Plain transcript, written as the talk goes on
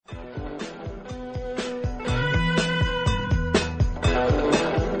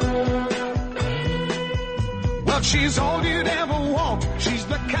But she's all you'd ever want. She's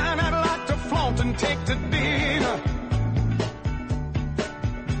the kind I'd like to flaunt and take to dinner.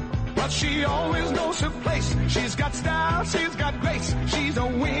 But she always knows her place. She's got style, she's got grace. She's a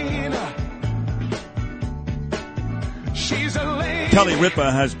winner. She's a lady. Kelly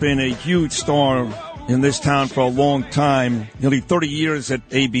Ripa has been a huge star in this town for a long time. Nearly 30 years at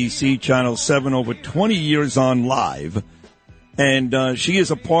ABC Channel 7, over 20 years on live. And she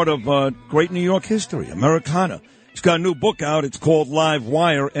is a part of great New York history, Americana. She's got a new book out. It's called Live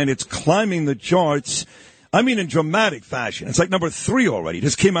Wire, and it's climbing the charts. I mean, in dramatic fashion. It's like number 3 already.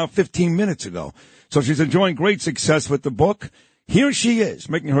 This came out 15 minutes ago. So she's enjoying great success with the book. Here she is,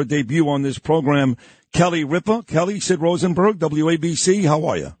 making her debut on this program, Kelly Ripa. Kelly, Sid Rosenberg, WABC. How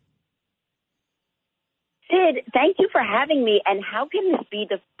are you? Sid, thank you for having me. And how can this be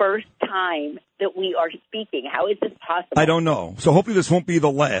the first time that we are speaking? How is this possible? I don't know. So hopefully this won't be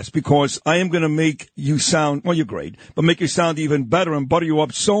the last, because I am going to make you sound, well, you're great, but make you sound even better and butter you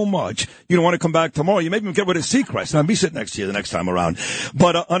up so much you don't want to come back tomorrow. You maybe get rid of Seacrest, and I'll be sitting next to you the next time around.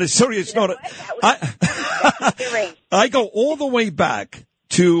 But on a serious note, I go all the way back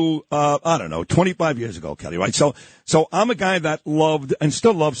to, 25 years ago, Kelly, right? So I'm a guy that loved and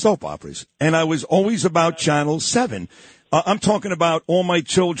still loves soap operas, and I was always about Channel 7. I'm talking about All My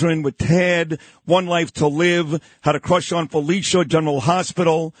Children with Tad, One Life to Live, Had a Crush on Felicia, General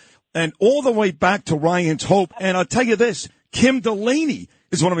Hospital, and all the way back to Ryan's Hope. And I'll tell you this, Kim Delaney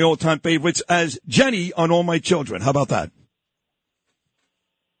is one of my all-time favorites as Jenny on All My Children. How about that?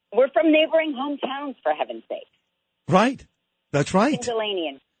 We're from neighboring hometowns, for heaven's sake. Right. That's right. Kim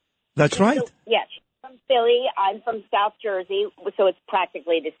Delaney. That's right. Yes, she's from Philly. I'm from South Jersey, so it's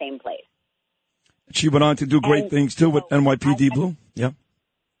practically the same place. She went on to do great things, too, with NYPD Blue. Yeah.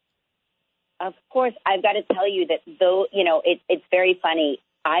 Of course, I've got to tell you that, though, it's very funny.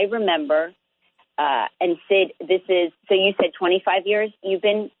 I remember, and Sid, this is, so you said 25 years you've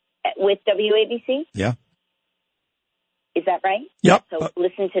been with WABC? Yeah. Is that right? Yep. So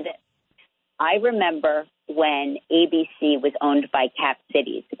listen to this. I remember when ABC was owned by Cap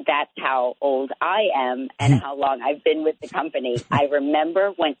Cities. That's how old I am and how long I've been with the company. I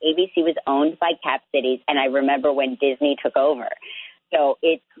remember when ABC was owned by Cap Cities, and I remember when Disney took over. So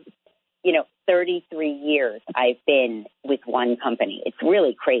it's, 33 years I've been with one company. It's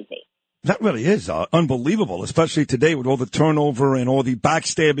really crazy. That really is unbelievable, especially today with all the turnover and all the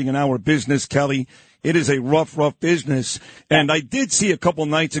backstabbing in our business, Kelly. It is a rough business. And I did see a couple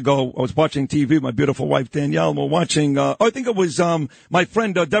nights ago, I was watching TV with my beautiful wife, Danielle, and we're watching, I think it was my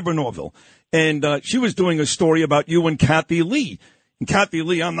friend Deborah Norville. And she was doing a story about you and Kathy Lee. And Kathy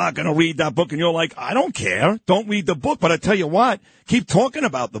Lee, I'm not going to read that book. And you're like, I don't care. Don't read the book. But I tell you what, keep talking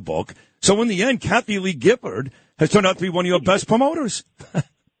about the book. So in the end, Kathy Lee Gifford has turned out to be one of your best promoters.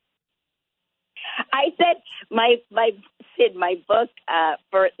 I said my book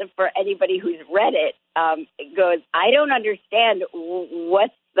for anybody who's read it goes, I don't understand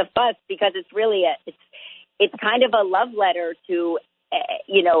what's the fuss, because it's really it's kind of a love letter to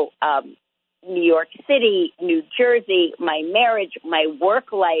New York City, New Jersey, my marriage, my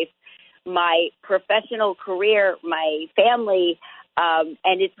work life, my professional career, my family,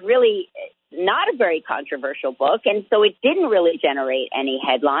 and it's really not a very controversial book, and so it didn't really generate any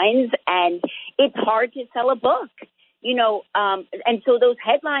headlines, and it's hard to sell a book, and so those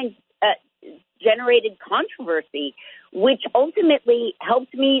headlines generated controversy, which ultimately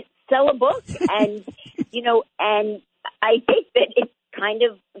helped me sell a book, and, and I think that it's kind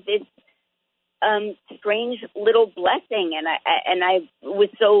of this strange little blessing, and I was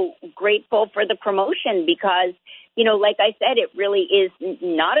so grateful for the promotion because, like I said, it really is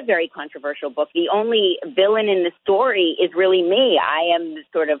not a very controversial book. The only villain in the story is really me. I am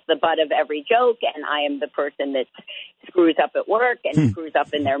sort of the butt of every joke, and I am the person that screws up at work and screws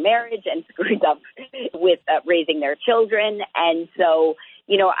up in their marriage and screws up with raising their children. And so,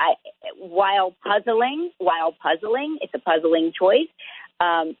 while puzzling, it's a puzzling choice.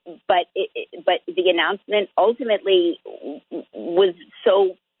 But the announcement ultimately was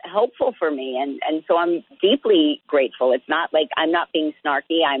so helpful for me, and so I'm deeply grateful. It's not like I'm not being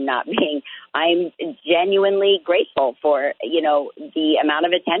snarky. I'm genuinely grateful for, the amount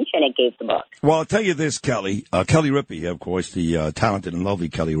of attention it gave the book. Well, I'll tell you this, Kelly. Kelly Ripa, of course, the talented and lovely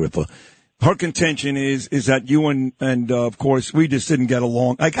Kelly Ripa. Her contention is that you and of course, we just didn't get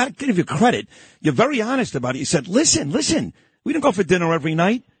along. I got to give you credit. You're very honest about it. You said, listen, we didn't go for dinner every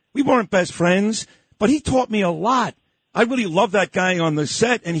night. We weren't best friends, but he taught me a lot. I really love that guy on the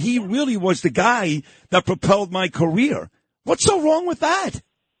set, and he really was the guy that propelled my career. What's so wrong with that?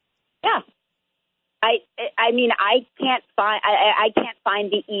 Yeah. I mean, I can't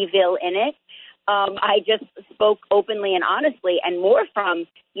find the evil in it. I just spoke openly and honestly, and more from,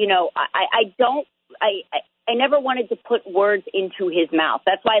 I never wanted to put words into his mouth.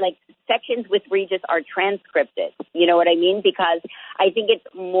 That's why, like, sections with Regis are transcripted. You know what I mean? Because I think it's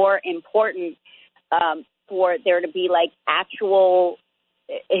more important for there to be, like, actual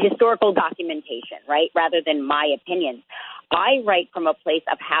historical documentation, right, rather than my opinions. I write from a place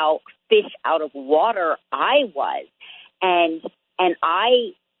of how fish out of water I was, and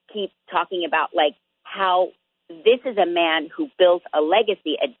I keep talking about, like, how this is a man who built a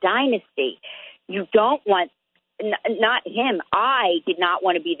legacy, a dynasty. You don't want, not him. I did not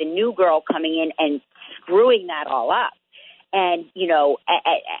want to be the new girl coming in and screwing that all up. And,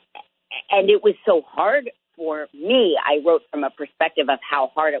 and it was so hard for me. I wrote from a perspective of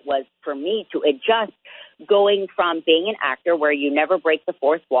how hard it was for me to adjust, going from being an actor where you never break the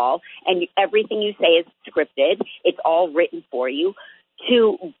fourth wall and everything you say is scripted, it's all written for you,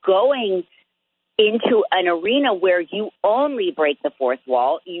 to going into an arena where you only break the fourth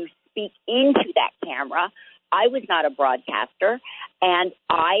wall, you speak into that camera. I was not a broadcaster, and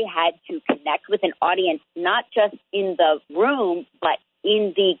I had to connect with an audience, not just in the room, but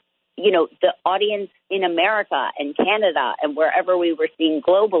in the audience in America and Canada and wherever we were seeing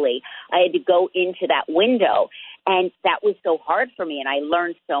globally. I had to go into that window, and that was so hard for me, and I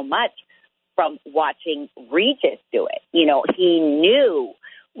learned so much from watching Regis do it. He knew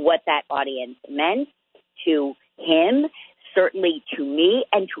what that audience meant to him, certainly to me,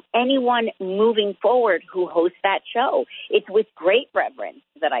 and to anyone moving forward who hosts that show. It's with great reverence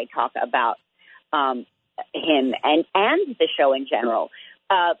that I talk about him and the show in general.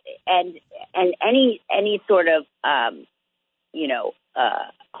 And any sort of,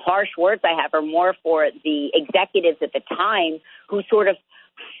 harsh words I have are more for the executives at the time who sort of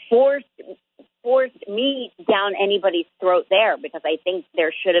forced me down anybody's throat there, because I think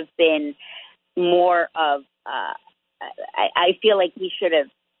there should have been more of, I feel like he should have,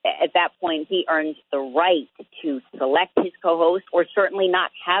 at that point, he earned the right to select his co-host or certainly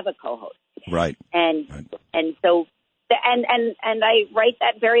not have a co-host. Right. And so, and I write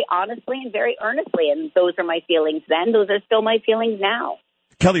that very honestly and very earnestly, and those are my feelings then. Those are still my feelings now.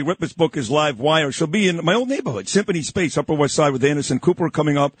 Kelly Ripa's book is Live Wire. She'll be in my old neighborhood, Symphony Space, Upper West Side, with Anderson Cooper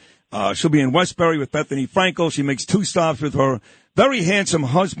coming up. She'll be in Westbury with Bethany Frankel. She makes 2 stops with her very handsome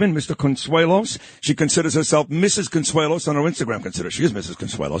husband, Mr. Consuelos. She considers herself Mrs. Consuelos on her Instagram. She is Mrs.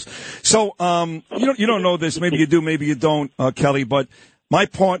 Consuelos. So, you don't know this. Maybe you do, maybe you don't, Kelly, but my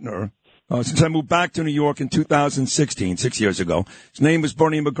partner, since I moved back to New York in 2016, 6 years ago, his name was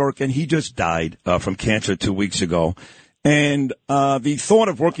Bernie McGurk, and he just died from cancer 2 weeks ago. And the thought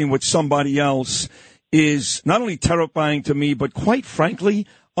of working with somebody else is not only terrifying to me, but quite frankly,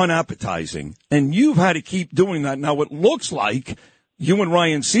 unappetizing. And you've had to keep doing that. Now, it looks like you and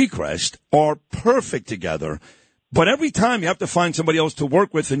Ryan Seacrest are perfect together. But every time you have to find somebody else to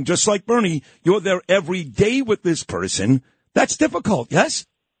work with, and just like Bernie, you're there every day with this person. That's difficult, yes?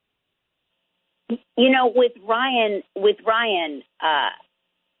 With Ryan, Ryan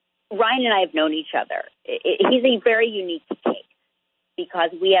and I have known each other. He's a very unique case because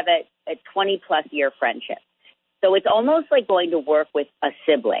we have a 20-plus year friendship. So it's almost like going to work with a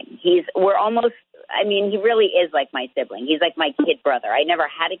sibling. He really is like my sibling. He's like my kid brother. I never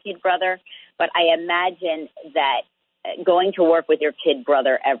had a kid brother, but I imagine that going to work with your kid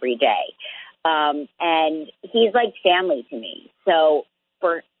brother every day. And he's like family to me. So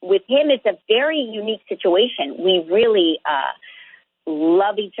with him, it's a very unique situation. We really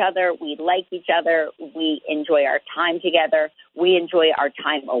love each other. We like each other. We enjoy our time together. We enjoy our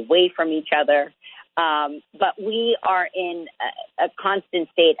time away from each other. But we are in a constant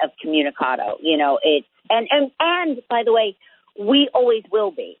state of communicado. And by the way, we always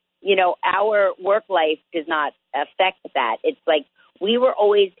will be. Our work life does not affect that. It's like we were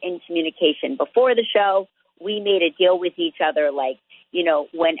always in communication before the show. We made a deal with each other, like,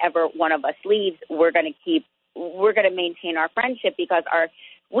 whenever one of us leaves, we're going to maintain our friendship because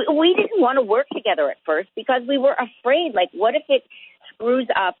we didn't want to work together at first because we were afraid, like, what if it screws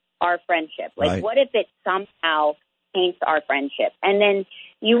up our friendship? Like, right. What if it somehow taints our friendship? And then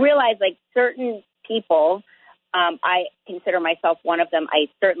you realize, like, certain people, I consider myself one of them. I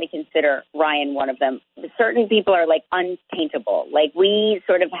certainly consider Ryan one of them. Certain people are, like, untaintable. Like, we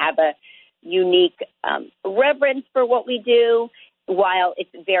sort of have a unique reverence for what we do, while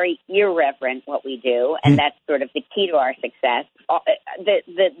it's very irreverent what we do, and that's sort of the key to our success.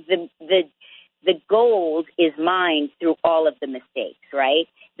 The gold is mined through all of the mistakes, right?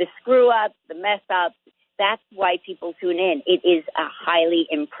 The screw-ups, the mess-ups, that's why people tune in. It is a highly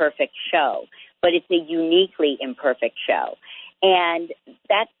imperfect show, but it's a uniquely imperfect show. And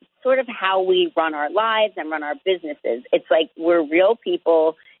that's sort of how we run our lives and run our businesses. It's like we're real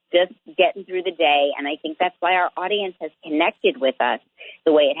people just getting through the day, and I think that's why our audience has connected with us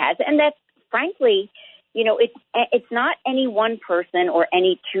the way it has. And that's, frankly, you know, it's not any one person or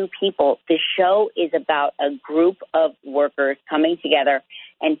any two people. The show is about a group of workers coming together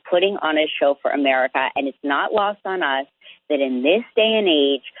and putting on a show for America, and it's not lost on us that in this day and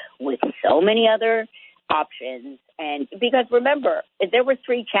age, with so many other options, and because remember, there were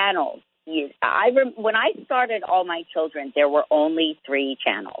 3 channels. When I started All My Children, there were only 3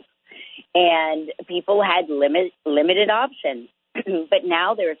 channels, and people had limited options. But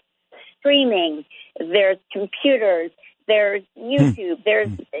now there's streaming, there's computers, there's YouTube,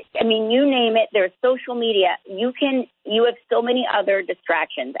 you name it, there's social media. You have so many other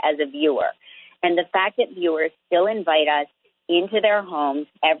distractions as a viewer. And the fact that viewers still invite us into their homes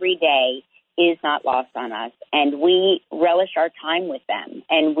every day is not lost on us. And we relish our time with them.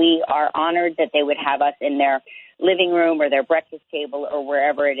 And we are honored that they would have us in their living room or their breakfast table or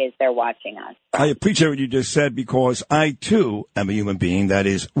wherever it is they're watching us. I appreciate what you just said, because I, too, am a human being that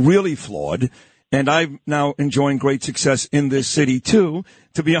is really flawed. And I'm now enjoying great success in this city, too,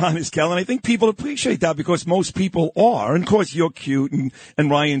 to be honest, Kel. And I think people appreciate that, because most people are. And, of course, you're cute,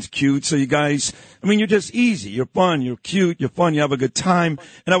 and Ryan's cute. So you guys, you're just easy. You're fun. You're cute. You're fun. You have a good time.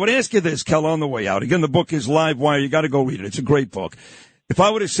 And I would ask you this, Kel, on the way out. Again, the book is Live Wire. You got to go read it. It's a great book. If I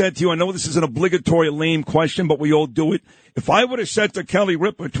would have said to you, I know this is an obligatory lame question, but we all do it. If I would have said to Kelly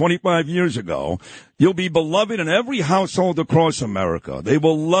Ripa 25 years ago, you'll be beloved in every household across America. They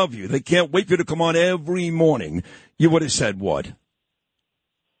will love you. They can't wait for you to come on every morning. You would have said what?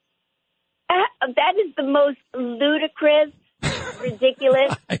 That is the most ludicrous,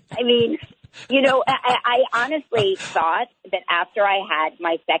 ridiculous. I honestly thought that after I had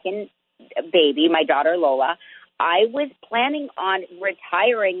my second baby, my daughter Lola, I was planning on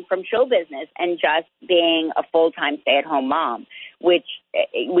retiring from show business and just being a full-time stay-at-home mom, which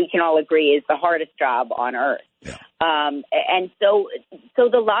we can all agree is the hardest job on earth. Yeah. And so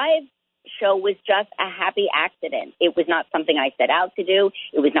the live show was just a happy accident. It was not something I set out to do.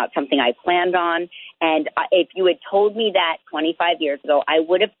 It was not something I planned on. And if you had told me that 25 years ago, I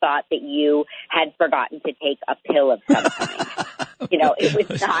would have thought that you had forgotten to take a pill of some kind. It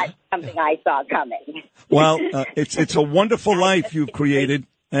was not something I saw coming. Well, it's a wonderful life you've created,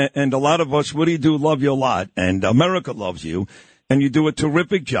 and a lot of us really do love you a lot, and America loves you, and you do a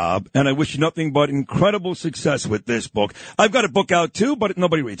terrific job, and I wish you nothing but incredible success with this book. I've got a book out, too, but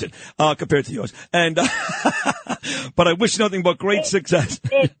nobody reads it compared to yours. And but I wish nothing but great success.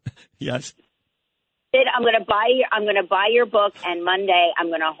 Yes. Sid, I'm going to buy your book, and Monday I'm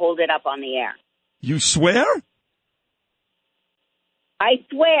going to hold it up on the air. You swear? I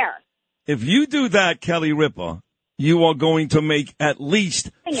swear. If you do that, Kelly Ripa, you are going to make at least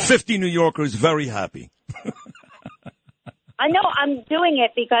 50 New Yorkers very happy. I know I'm doing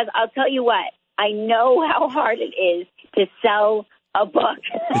it because I'll tell you what, I know how hard it is to sell a book.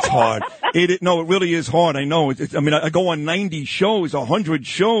 It's hard. It really is hard. I know. I go on 90 shows, 100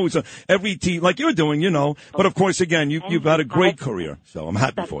 shows, every team, like you're doing, But, of course, again, you've had a great career, so I'm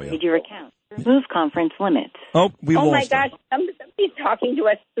happy for you. Your account. Remove conference limits. Oh, we lost. Oh, my gosh. Somebody's talking to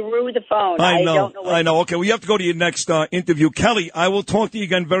us through the phone. I don't know. I know. Okay, well, you have to go to your next interview. Kelly, I will talk to you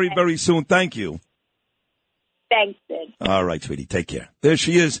again very, very soon. Thank you. Thanks, Sid. All right, sweetie. Take care. There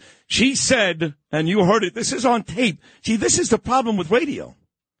she is. She said, and you heard it, this is on tape. See, this is the problem with radio.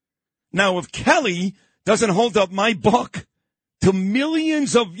 Now, if Kelly doesn't hold up my book to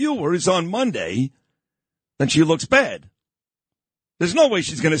millions of viewers on Monday, then she looks bad. There's no way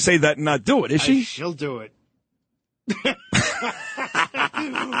she's going to say that and not do it, is she? She'll do it.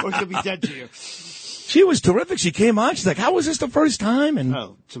 Or she'll be dead to you. She was terrific. She came on. She's like, how was this the first time? And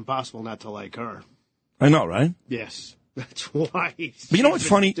it's impossible not to like her. I know, right? Yes. That's why. But you know what's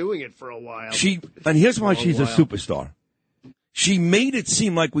funny? Doing it for a while. And here's why she's a superstar. She made it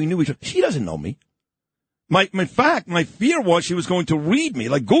seem like we knew each other. She doesn't know me. In fact, my fear was she was going to read me,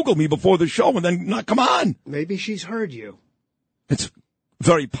 like Google me before the show and then not come on. Maybe she's heard you. It's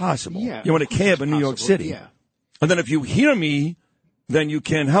very possible. Yeah, you're in a cab in New York City. Yeah. And then if you hear me, then you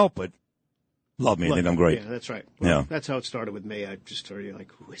can't help but love me and think I'm great. Yeah, that's right. Well, that's how it started with me. I just heard you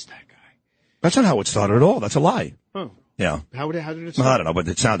like, who is that guy? That's not how it started at all. That's a lie. Oh. Yeah. How did it start? I don't know, but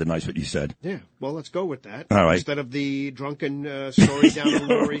it sounded nice what you said. Yeah. Well, let's go with that. All right. Instead of the drunken story down on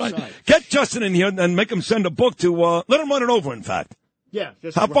the Lower East Side. Get Justin in here and make him send a book to, let him run it over, in fact. Yeah.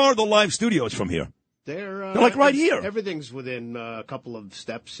 How far are the live studios from here? They're like right here. Everything's within a couple of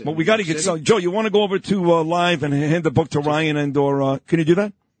steps. Well, we got to get Joe. You want to go over to live and hand the book to Ryan can you do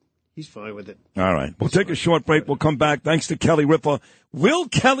that? He's fine with it. All right. We'll take a short break. We'll come back. Thanks to Kelly Ripa. Will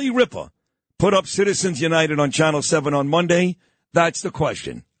Kelly Ripa put up Citizens United on Channel 7 on Monday? That's the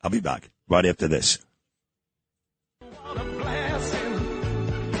question. I'll be back right after this.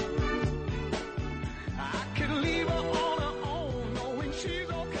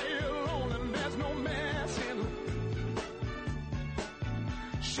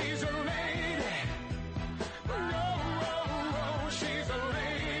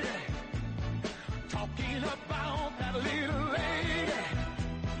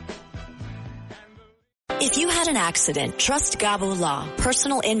 If you had an accident, trust Gabo Law,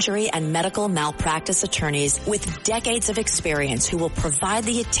 personal injury and medical malpractice attorneys with decades of experience who will provide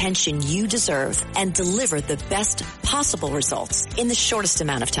the attention you deserve and deliver the best possible results in the shortest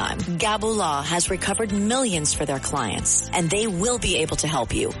amount of time. Gabo Law has recovered millions for their clients, and they will be able to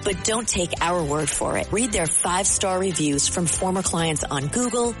help you. But don't take our word for it. Read their 5-star reviews from former clients on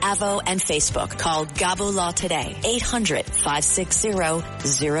Google, Avo, and Facebook. Call Gabo Law today,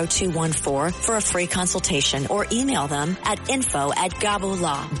 800-560-0214 for a free consultation, or email them at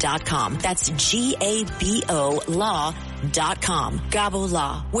info@gabolaw.com. That's GABO law.com. Gabo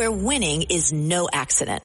Law, where winning is no accident.